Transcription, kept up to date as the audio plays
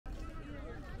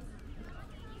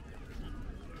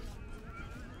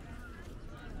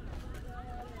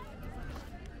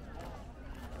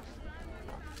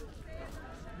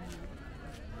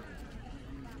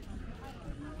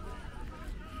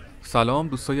سلام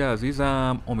دوستای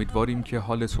عزیزم، امیدواریم که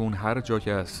حالتون هر جا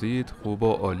که هستید خوب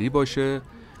و عالی باشه.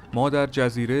 ما در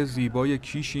جزیره زیبای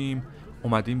کیشیم،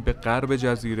 اومدیم به غرب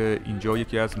جزیره. اینجا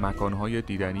یکی از مکانهای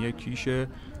دیدنی کیشه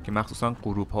که مخصوصا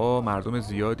غروب‌ها مردم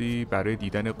زیادی برای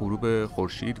دیدن غروب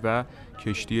خورشید و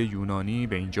کشتی یونانی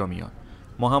به اینجا میان.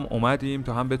 ما هم اومدیم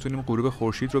تا هم بتونیم غروب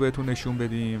خورشید رو بهتون نشون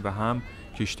بدیم و هم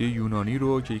کشتی یونانی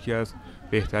رو که یکی از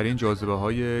بهترین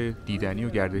جاذبه‌های دیدنی و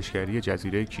گردشگری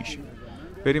جزیره کیشه.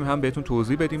 بریم هم بهتون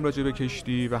توضیح بدیم راجع به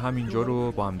کشتی و هم اینجا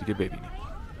رو با هم دیگه ببینیم.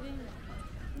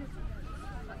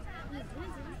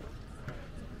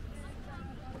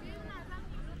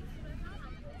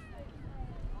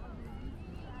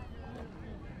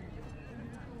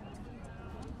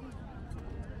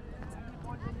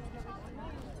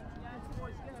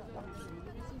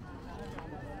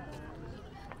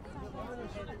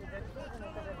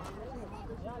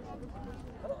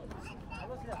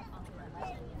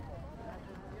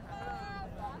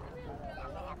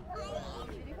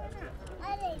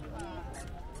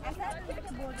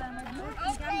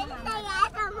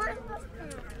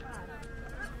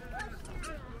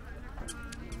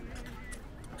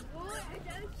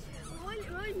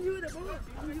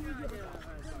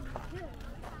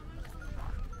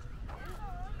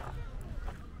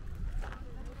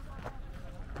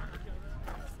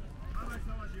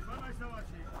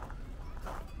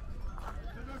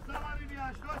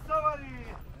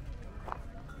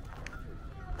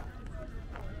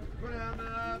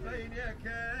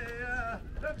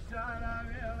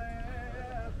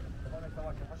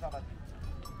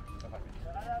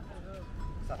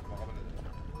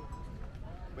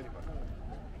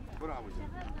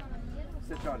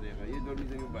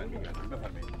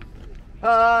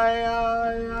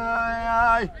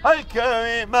 هاي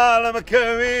كوي مالم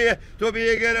كوي تو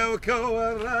بيقرا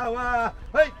وكور راوا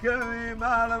هاي كوي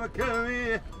مالم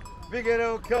كوي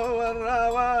بيقرا وكور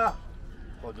راوا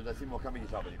خود دو دستی محکم بگی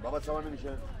تا بریم. بابا سوار نمیشه؟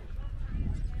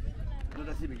 دو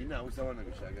دستی بگی نه اون سوار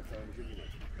نمیشه. اگه سوار میشه میره.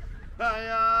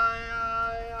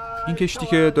 این کشتی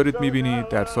که دارید میبینید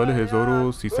در سال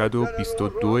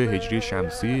 1322 هجری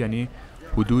شمسی، یعنی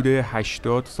حدود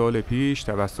 80 سال پیش،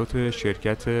 توسط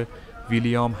شرکت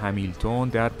ویلیام همیلتون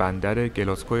در بندر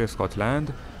گلاسکو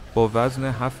اسکاتلند با وزن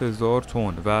 7000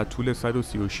 تن و طول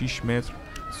 136 متر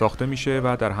ساخته میشه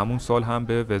و در همون سال هم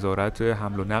به وزارت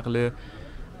حمل و نقل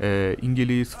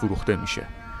انگلیس فروخته میشه.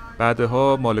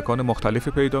 بعدها مالکان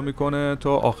مختلفی پیدا میکنه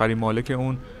تا آخرین مالک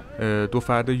اون دو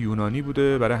فرد یونانی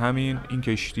بوده. برای همین این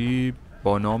کشتی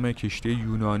با نام کشتی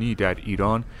یونانی در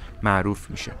ایران معروف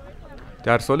میشه.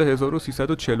 در سال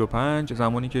 1345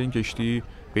 زمانی که این کشتی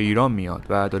به ایران میاد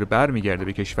و داره برمیگرده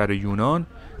به کشور یونان،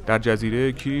 در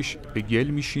جزیره کیش به گل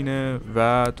میشینه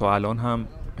و تا الان هم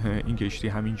این کشتی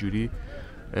همینجوری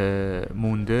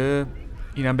مونده.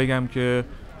 اینم بگم که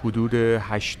حدود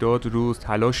 80 روز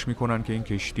تلاش میکنن که این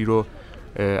کشتی رو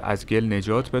از گل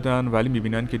نجات بدن، ولی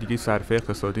میبینن که دیگه صرفه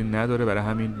اقتصادی نداره، برای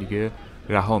همین دیگه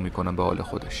رها میکنن به حال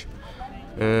خودش.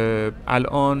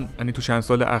 الان یعنی تو چند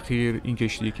سال اخیر این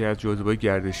کشتی که از جاذبه‌های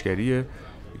گردشگری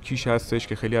کیش هستش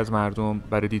که خیلی از مردم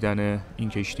برای دیدن این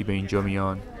کشتی به اینجا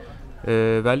میان،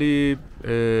 ولی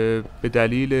به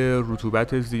دلیل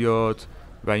رطوبت زیاد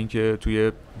و اینکه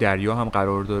توی دریا هم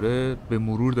قرار داره، به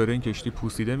مرور داره این کشتی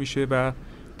پوسیده میشه و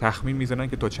تخمین میزنن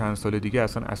که تا چند سال دیگه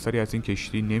اصلا اثری از این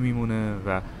کشتی نمیمونه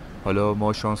و حالا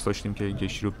ما شانس داشتیم که این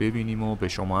کشتی رو ببینیم و به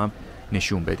شما هم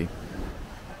نشون بدیم.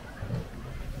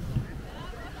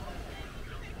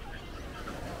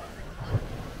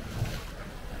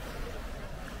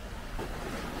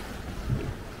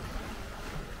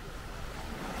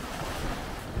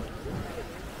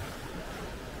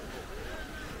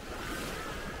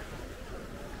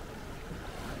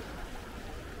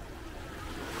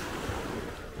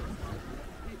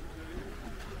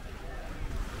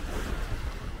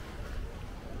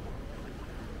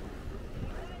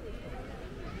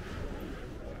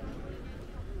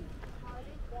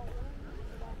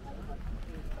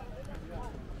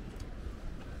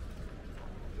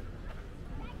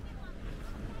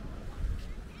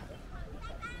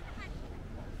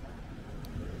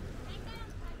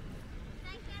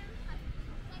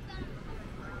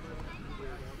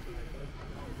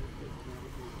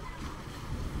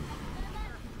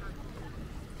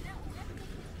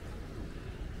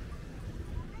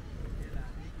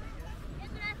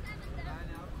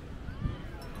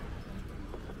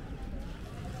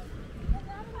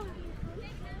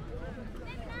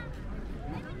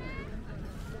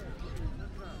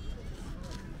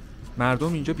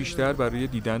 مردم اینجا بیشتر برای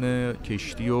دیدن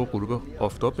کشتی و غروب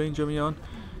آفتاب به اینجا میان،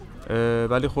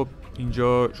 ولی خب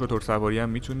اینجا شتر سواری هم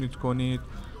میتونید کنید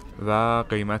و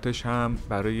قیمتش هم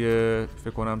برای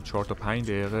فکر کنم 4 تا 5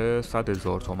 دقیقه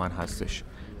 100,000 تومان هستش.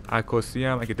 عکاسی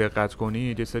هم اگه دقت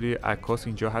کنید یه سری عکاس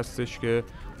اینجا هستش که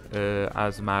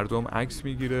از مردم عکس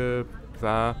میگیره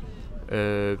و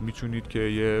میتونید که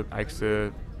یه عکس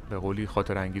به قولی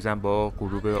خاطر انگیزم با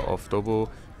غروب آفتاب و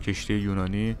کشتی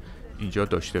یونانی اینجا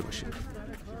داشته باشید.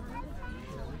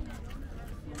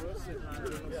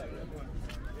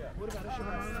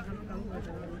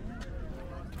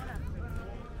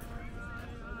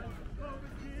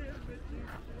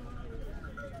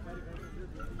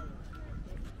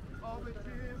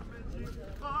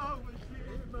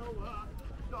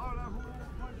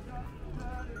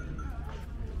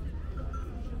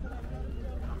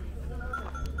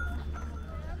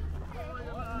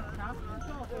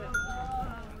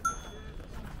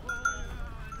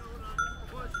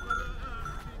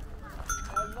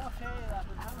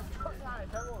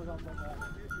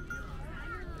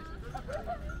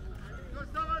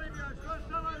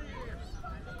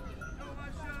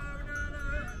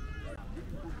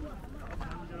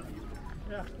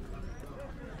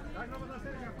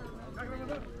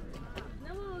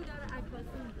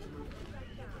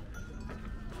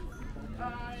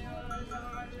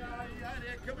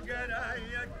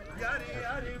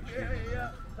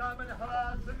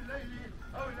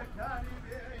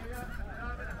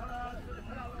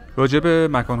 راجع به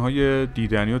مکان‌های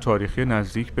دیدنی و تاریخی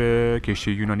نزدیک به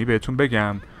کشتی یونانی بهتون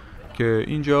بگم که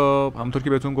اینجا همونطور که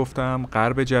بهتون گفتم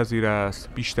غرب جزیره است.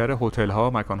 بیشتر هتل‌ها،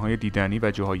 مکان‌های دیدنی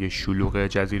و جاهای شلوغ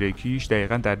جزیره کیش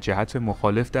دقیقاً در جهت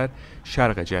مخالف در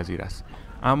شرق جزیره است.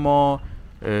 اما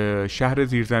شهر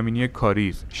زیرزمینی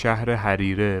کاریز، شهر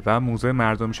حریره و موزه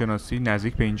مردم شناسی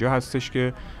نزدیک به اینجا هستش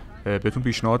که بهتون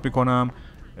پیشنهاد میکنم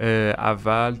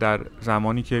اول در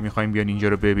زمانی که میخوایم بیان اینجا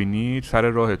رو ببینید سر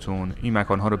راهتون این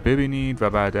مکانها رو ببینید و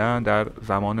بعداً در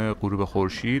زمان غروب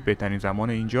خورشید، بهترین زمان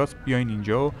اینجاست، بیاین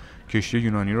اینجا و کشتی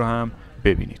یونانی رو هم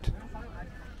ببینید.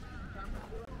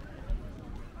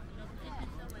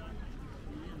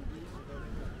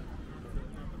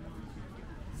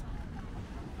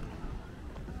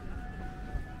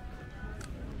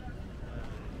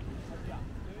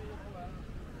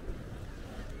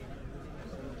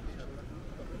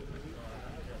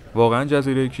 واقعا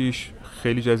جزیره کیش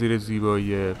خیلی جزیره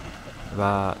زیباییه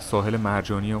و ساحل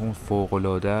مرجانی اون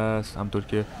فوق‌العاده است. همونطور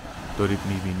که دارید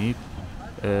میبینید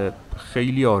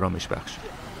خیلی آرامش بخش.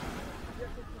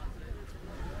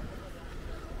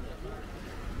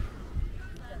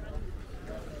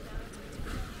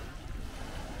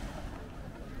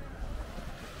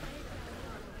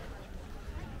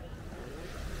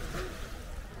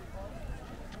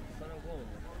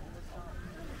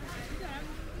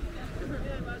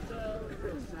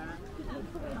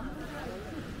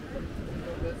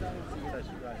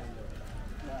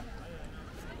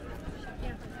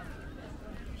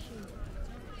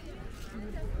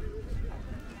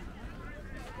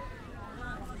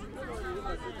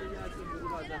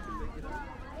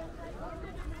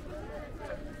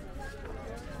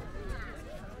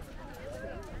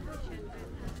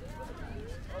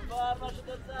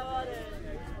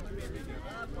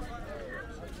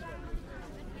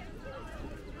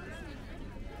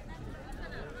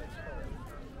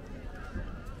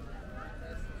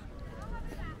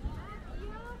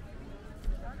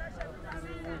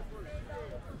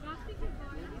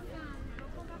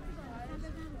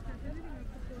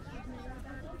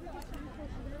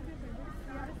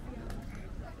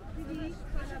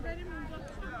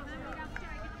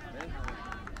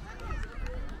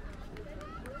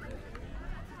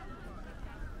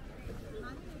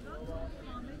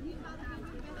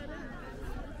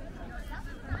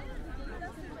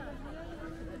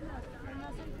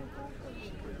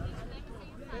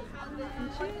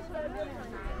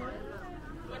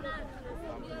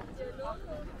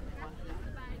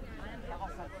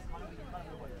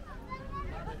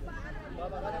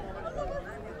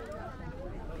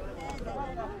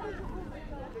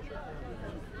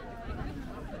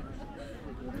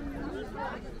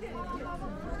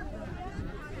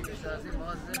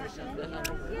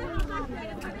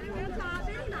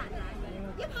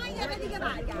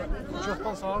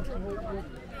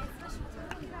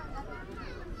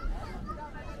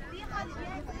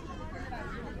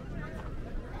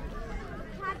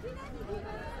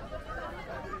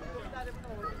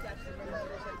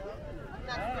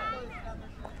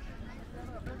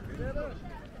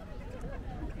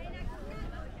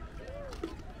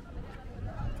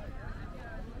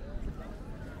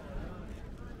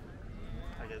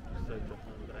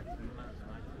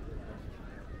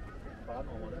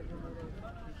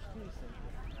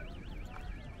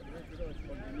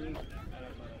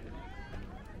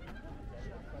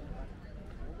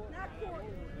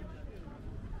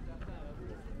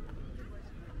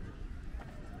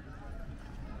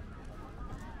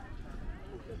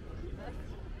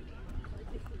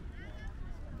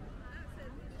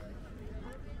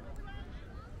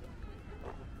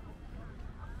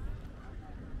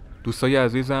 دوستای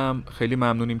عزیزم خیلی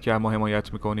ممنونیم که ما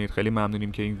حمایت میکنید، خیلی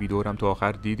ممنونیم که این ویدیو رو هم تا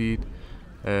آخر دیدید.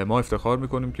 ما افتخار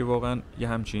میکنیم که واقعا یه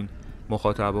همچین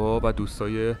مخاطبا و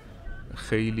دوستای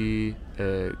خیلی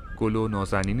گل و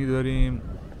نازنینی داریم.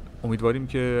 امیدواریم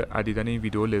که از دیدن این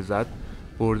ویدیو لذت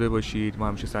برده باشید. ما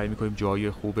همیشه سعی میکنیم جای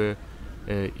خوب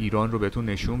ایران رو بهتون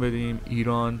نشون بدیم.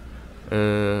 ایران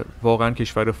واقعا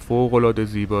کشور فوق العاده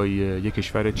زیباییه، یک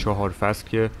کشور 4 فصل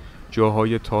که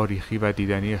جاهای تاریخی و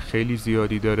دیدنی خیلی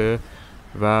زیادی داره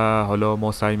و حالا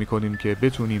ما سعی میکنیم که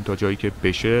بتونیم تا جایی که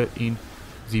بشه این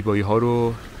زیبایی ها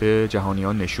رو به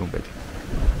جهانیان نشون بدیم.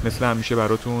 مثل همیشه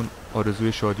براتون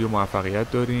آرزوی شادی و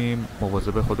موفقیت داریم.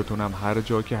 مواظب خودتونم هر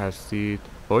جا که هستید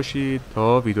باشید.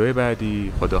 تا ویدیو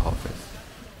بعدی، خداحافظ.